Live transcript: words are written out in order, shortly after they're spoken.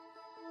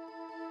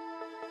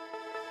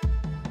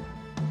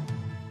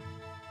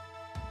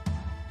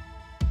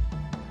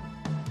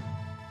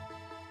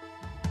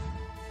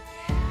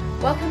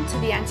Welcome to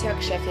the Antioch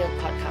Sheffield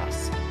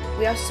podcast.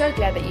 We are so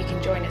glad that you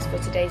can join us for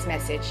today's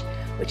message,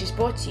 which is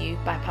brought to you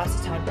by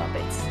Pastor Todd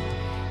Roberts.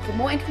 For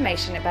more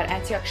information about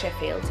Antioch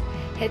Sheffield,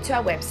 head to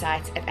our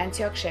website at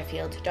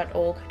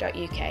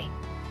antiochsheffield.org.uk.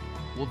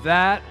 Well,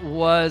 that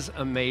was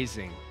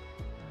amazing.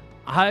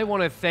 I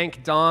want to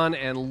thank Don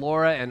and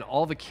Laura and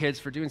all the kids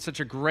for doing such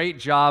a great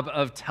job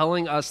of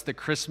telling us the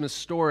Christmas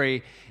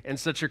story in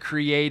such a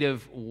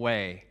creative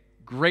way.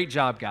 Great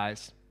job,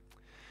 guys.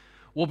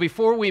 Well,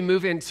 before we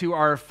move into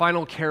our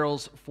final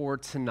carols for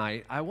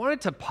tonight, I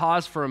wanted to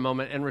pause for a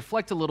moment and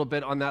reflect a little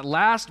bit on that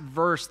last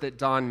verse that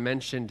Don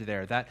mentioned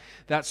there,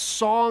 that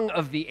song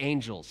of the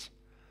angels.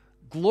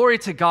 Glory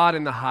to God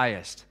in the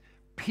highest,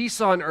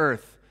 peace on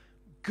earth,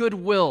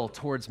 goodwill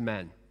towards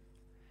men.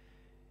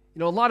 You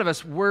know, a lot of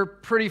us, we're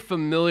pretty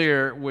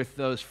familiar with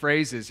those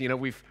phrases. You know,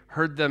 we've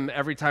heard them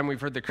every time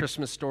we've heard the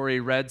Christmas story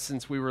read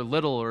since we were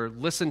little or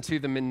listened to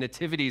them in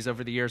nativities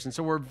over the years. And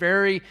so we're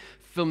very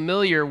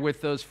familiar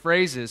with those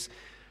phrases.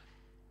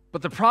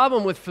 But the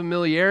problem with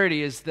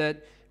familiarity is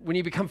that when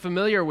you become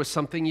familiar with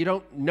something, you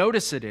don't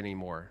notice it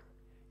anymore.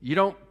 You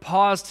don't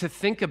pause to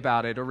think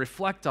about it or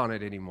reflect on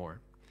it anymore.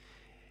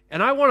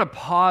 And I want to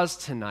pause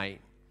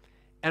tonight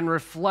and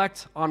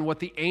reflect on what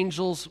the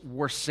angels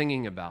were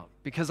singing about,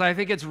 because I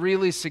think it's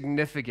really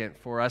significant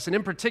for us. And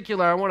in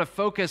particular, I want to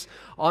focus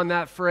on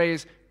that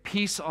phrase,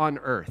 peace on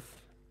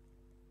earth.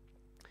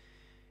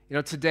 You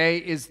know, today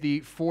is the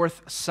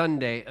fourth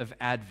Sunday of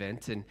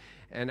Advent, and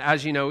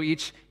as you know,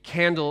 each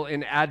candle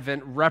in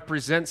Advent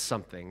represents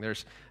something.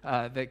 There's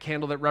the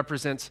candle that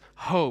represents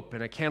hope,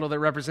 and a candle that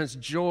represents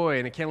joy,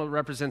 and a candle that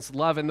represents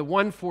love, and the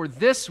one for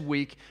this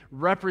week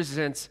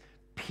represents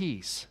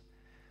peace.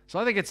 So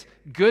I think it's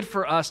good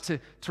for us to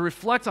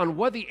reflect on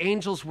what the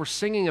angels were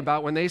singing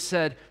about when they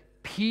said,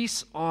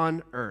 peace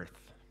on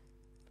earth.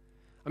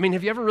 I mean,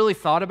 have you ever really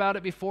thought about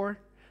it before?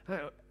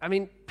 I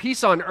mean,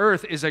 peace on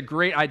earth is a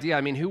great idea.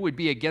 I mean, who would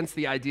be against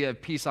the idea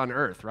of peace on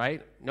earth,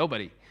 right?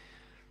 Nobody.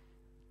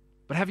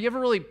 But have you ever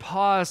really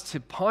paused to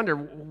ponder,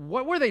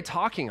 what were they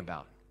talking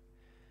about?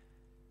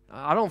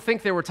 I don't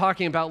think they were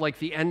talking about like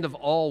the end of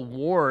all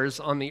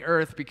wars on the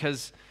earth,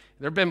 because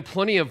there have been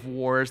plenty of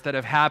wars that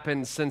have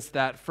happened since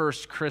that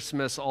first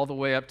Christmas all the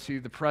way up to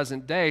the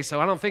present day.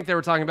 So I don't think they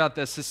were talking about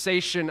the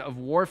cessation of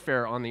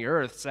warfare on the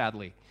earth,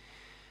 sadly.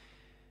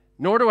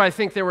 Nor do I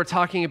think they were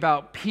talking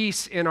about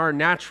peace in our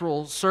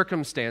natural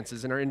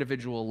circumstances, in our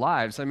individual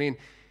lives. I mean,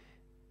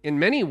 in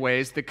many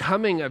ways, the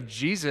coming of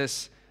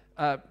Jesus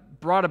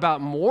brought about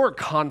more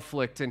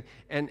conflict and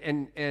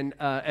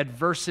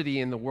adversity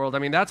in the world. I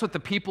mean, that's what the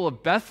people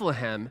of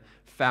Bethlehem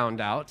found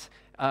out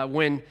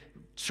when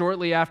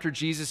shortly after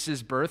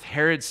Jesus' birth,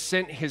 Herod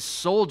sent his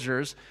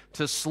soldiers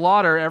to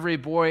slaughter every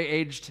boy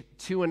aged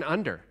 2 and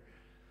under.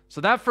 So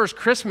that first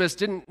Christmas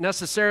didn't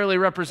necessarily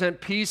represent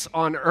peace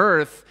on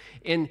earth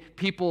in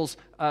people's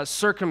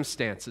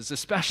circumstances,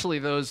 especially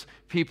those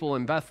people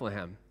in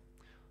Bethlehem.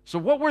 So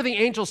what were the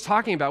angels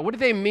talking about? What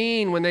did they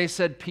mean when they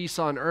said peace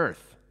on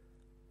earth?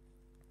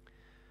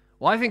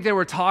 Well, I think they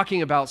were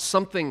talking about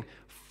something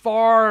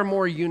far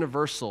more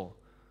universal,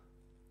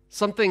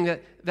 something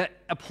that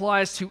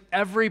applies to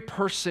every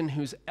person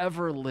who's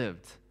ever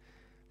lived.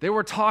 They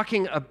were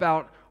talking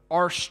about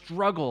our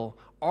struggle,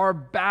 our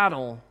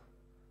battle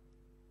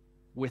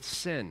with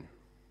sin.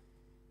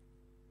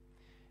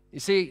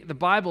 You see, the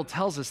Bible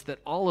tells us that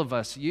all of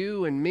us,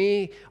 you and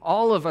me,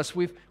 all of us,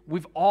 we've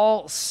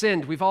all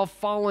sinned. We've all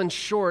fallen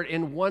short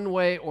in one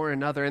way or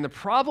another. And the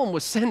problem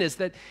with sin is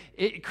that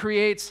it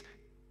creates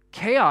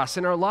chaos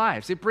in our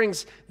lives. It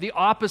brings the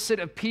opposite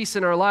of peace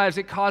in our lives.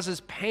 It causes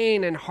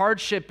pain and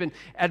hardship and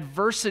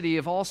adversity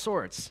of all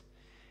sorts.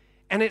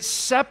 And it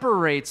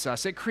separates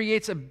us. It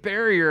creates a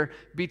barrier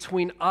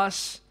between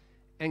us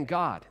and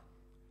God.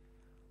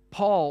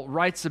 Paul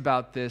writes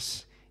about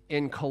this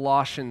in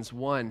Colossians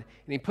 1, and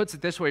he puts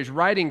it this way. He's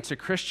writing to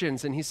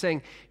Christians, and he's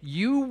saying,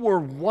 you were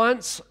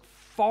once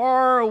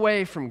far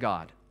away from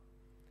God.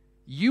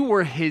 You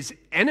were his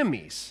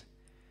enemies,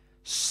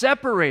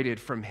 separated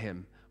from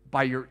him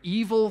by your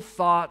evil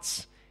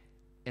thoughts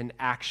and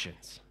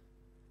actions.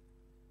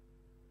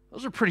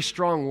 Those are pretty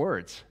strong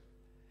words.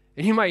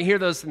 And you might hear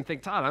those and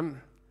think, Todd,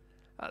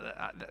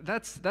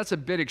 that's a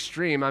bit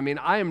extreme. I mean,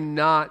 I am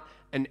not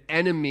an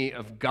enemy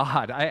of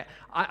God.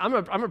 I'm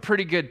a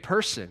pretty good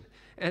person.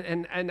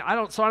 And I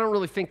don't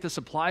really think this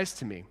applies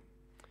to me.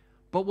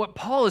 But what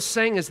Paul is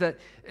saying is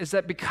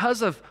that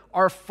because of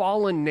our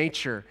fallen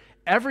nature,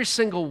 every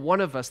single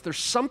one of us, there's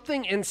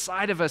something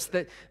inside of us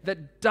that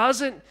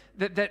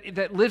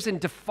lives in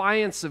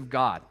defiance of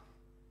God.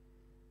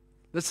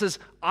 That says,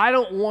 I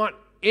don't want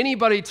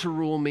anybody to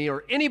rule me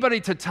or anybody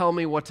to tell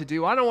me what to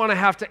do. I don't want to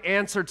have to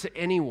answer to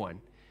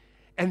anyone.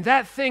 And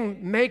that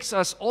thing makes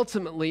us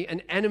ultimately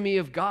an enemy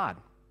of God.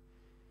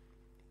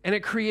 And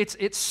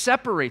it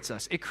separates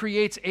us. It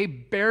creates a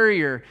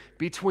barrier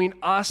between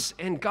us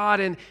and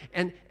God.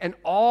 And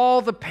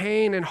all the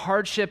pain and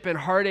hardship and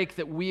heartache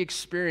that we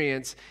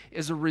experience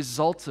is a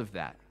result of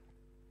that.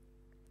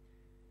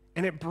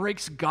 And it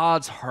breaks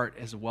God's heart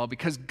as well,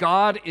 because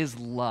God is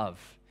love.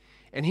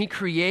 And he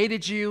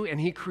created you and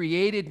he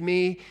created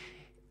me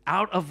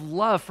out of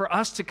love for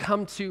us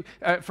to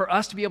for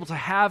us to be able to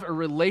have a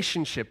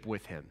relationship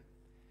with him.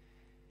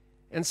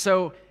 And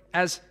so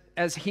as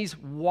he's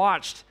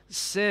watched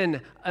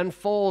sin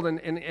unfold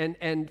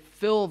and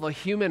fill the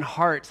human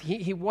heart,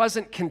 he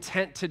wasn't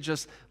content to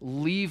just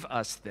leave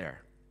us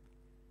there.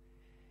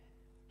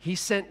 He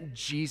sent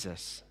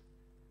Jesus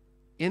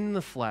in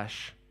the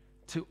flesh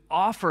to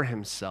offer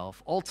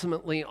himself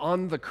ultimately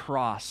on the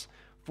cross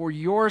for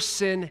your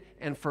sin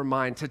and for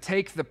mine, to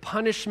take the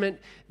punishment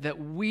that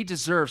we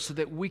deserve so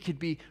that we could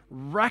be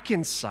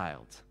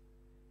reconciled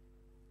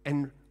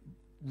and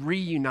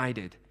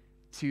reunited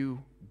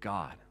to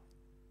God.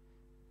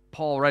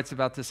 Paul writes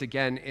about this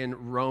again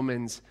in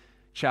Romans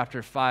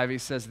chapter 5. He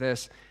says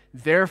this,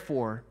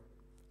 "Therefore,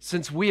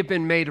 since we have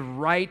been made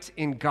right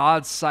in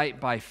God's sight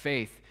by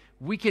faith,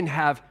 we can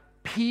have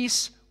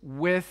peace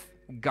with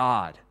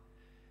God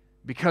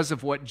because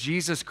of what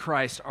Jesus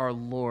Christ our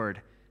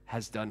Lord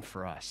has done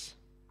for us."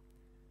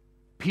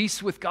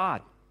 Peace with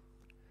God.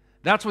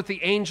 That's what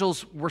the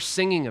angels were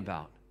singing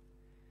about.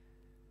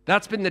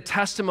 That's been the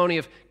testimony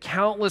of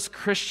countless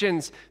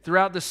Christians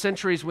throughout the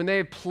centuries when they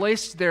have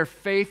placed their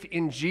faith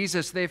in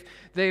Jesus.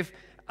 They've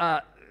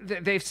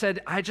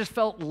said, "I just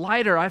felt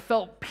lighter. I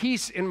felt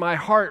peace in my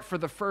heart for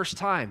the first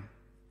time."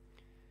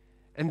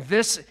 And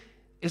this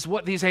is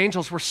what these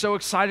angels were so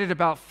excited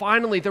about.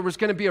 Finally, there was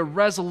going to be a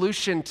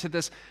resolution to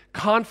this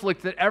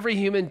conflict that every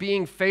human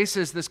being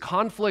faces, this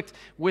conflict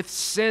with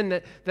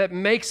sin that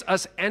makes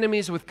us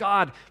enemies with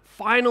God.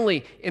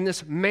 Finally, in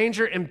this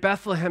manger in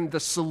Bethlehem, the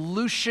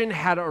solution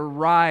had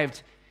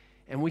arrived,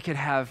 and we could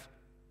have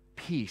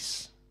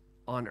peace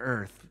on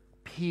earth,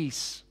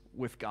 peace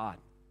with God.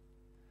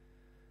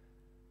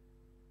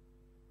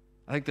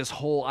 I think this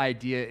whole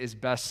idea is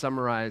best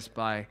summarized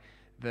by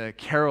the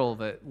carol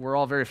that we're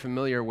all very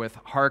familiar with,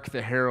 "Hark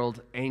the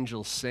Herald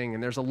Angels Sing."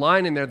 And there's a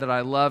line in there that I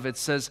love. It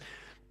says,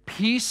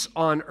 "Peace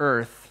on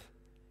earth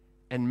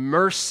and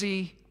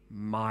mercy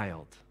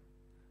mild,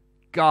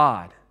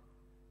 God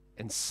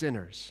and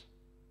sinners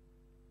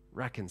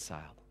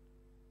reconciled."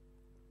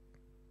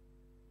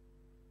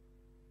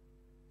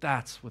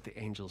 That's what the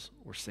angels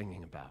were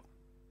singing about.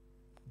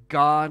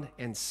 God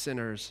and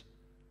sinners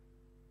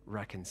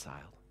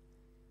reconciled.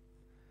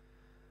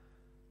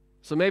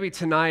 So maybe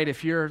tonight,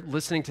 if you're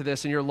listening to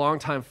this and you're a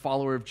longtime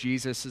follower of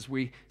Jesus, as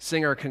we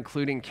sing our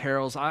concluding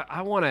carols,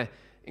 I want to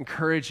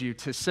encourage you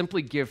to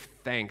simply give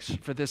thanks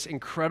for this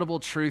incredible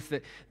truth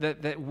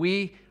that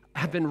we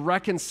have been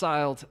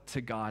reconciled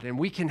to God and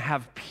we can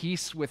have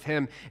peace with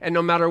him. And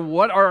no matter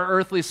what our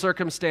earthly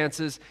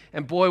circumstances,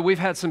 and boy, we've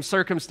had some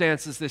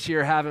circumstances this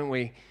year, haven't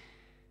we?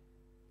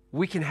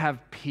 We can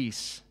have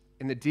peace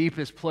in the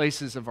deepest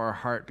places of our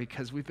heart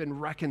because we've been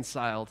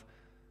reconciled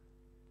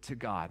to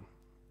God,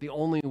 the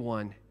only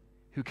one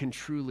who can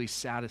truly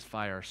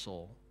satisfy our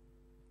soul.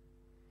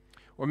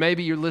 Or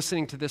maybe you're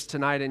listening to this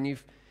tonight and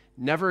you've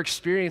never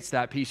experienced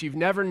that peace. You've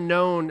never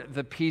known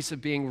the peace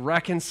of being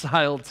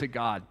reconciled to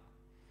God.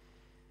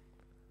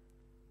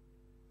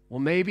 Well,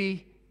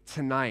 maybe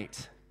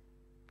tonight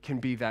can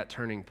be that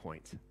turning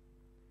point.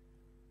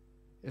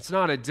 It's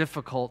not a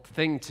difficult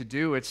thing to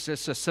do. It's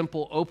just a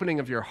simple opening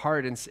of your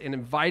heart and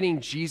inviting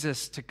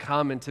Jesus to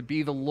come and to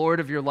be the Lord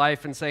of your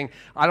life and saying,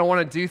 "I don't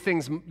want to do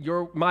things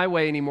my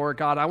way anymore,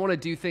 God. I want to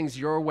do things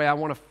your way. I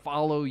want to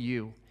follow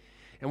you."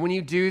 And when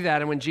you do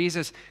that, and when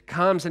Jesus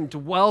comes and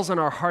dwells in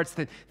our hearts,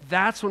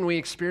 that's when we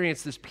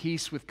experience this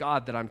peace with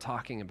God that I'm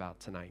talking about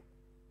tonight.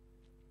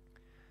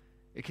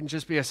 It can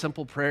just be a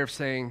simple prayer of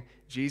saying,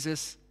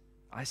 "Jesus,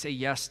 I say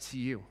yes to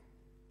you."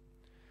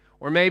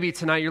 Or maybe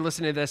tonight you're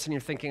listening to this and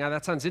you're thinking, "Oh,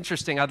 that sounds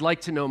interesting. I'd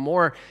like to know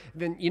more."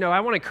 Then, I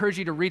want to encourage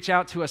you to reach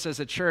out to us as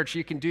a church.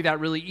 You can do that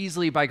really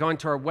easily by going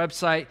to our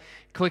website,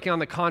 clicking on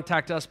the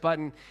Contact Us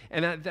button,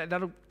 and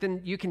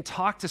then you can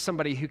talk to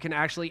somebody who can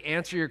actually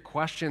answer your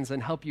questions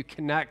and help you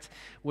connect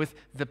with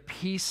the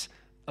peace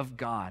of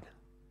God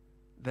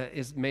that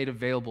is made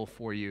available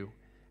for you,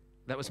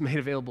 that was made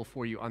available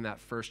for you on that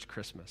first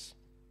Christmas.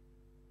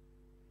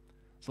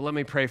 So let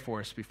me pray for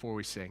us before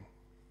we sing.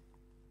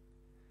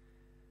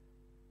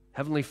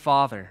 Heavenly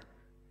Father,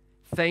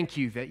 thank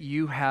you that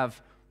you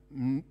have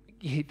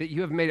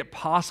made it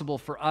possible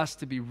for us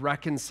to be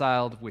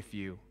reconciled with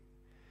you.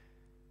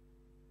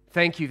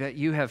 Thank you that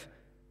you have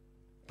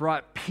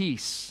brought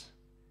peace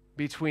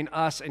between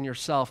us and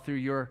yourself through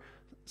your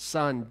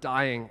Son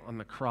dying on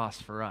the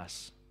cross for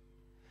us.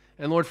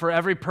 And Lord, for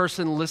every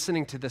person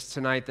listening to this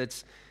tonight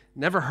that's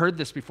never heard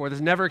this before, that's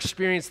never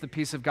experienced the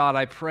peace of God,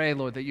 I pray,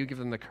 Lord, that you give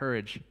them the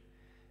courage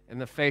and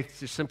the faith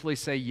to simply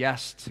say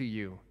yes to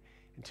you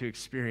and to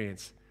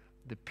experience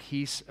the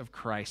peace of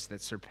Christ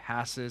that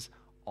surpasses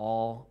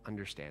all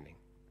understanding.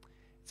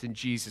 It's in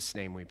Jesus'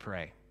 name we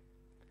pray.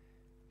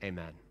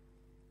 Amen.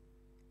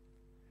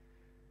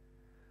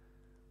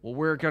 Well,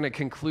 we're going to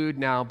conclude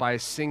now by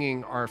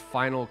singing our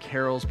final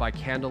carols by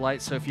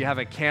candlelight. So if you have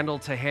a candle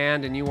to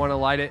hand and you want to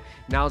light it,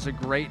 now's a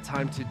great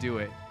time to do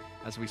it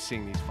as we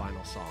sing these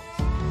final songs.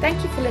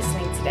 Thank you for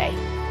listening today.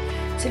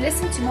 To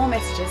listen to more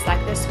messages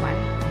like this one,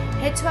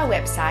 head to our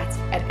website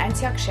at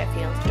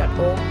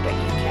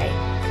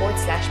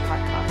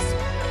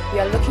antiochsheffield.org.uk/podcast. We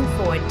are looking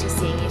forward to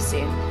seeing you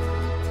soon.